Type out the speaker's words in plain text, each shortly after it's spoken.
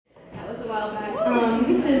while back.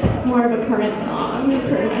 This is more of a current song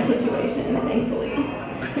for my situation, thankfully.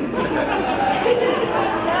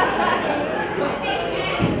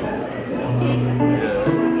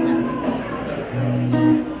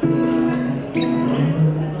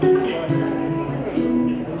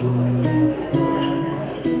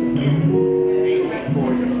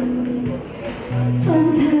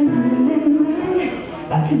 Sometime I'm in mine,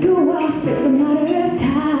 about to go off, it's a matter of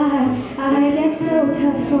time. I get so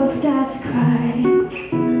tough, I'll start to cry.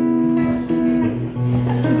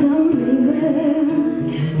 I've done pretty well,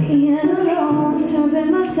 being alone,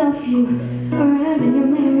 serving myself, you around and you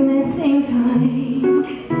made me think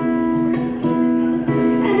twice.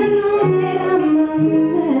 And I know that I'm a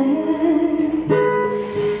mess,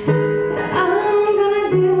 I'm gonna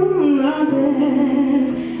do my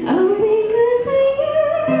best. I'll be good for you,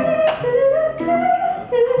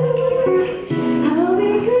 I'll be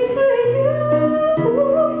good for you.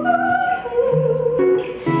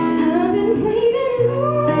 I've been waiting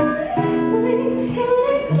all night,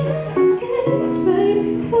 gonna get this right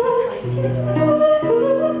for you.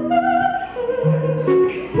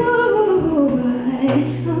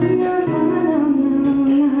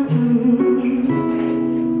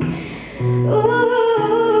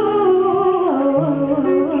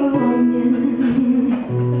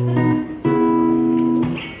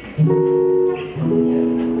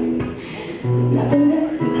 Nothing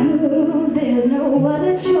left to prove, there's no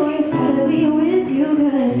other choice. Gotta be with you,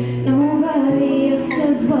 cause nobody else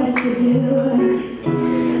does what you do.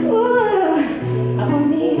 Ooh, time for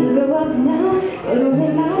me to grow up now, put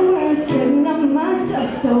away my words, straighten up my stuff.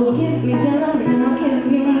 So give me your love and I'll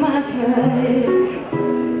give you my trust.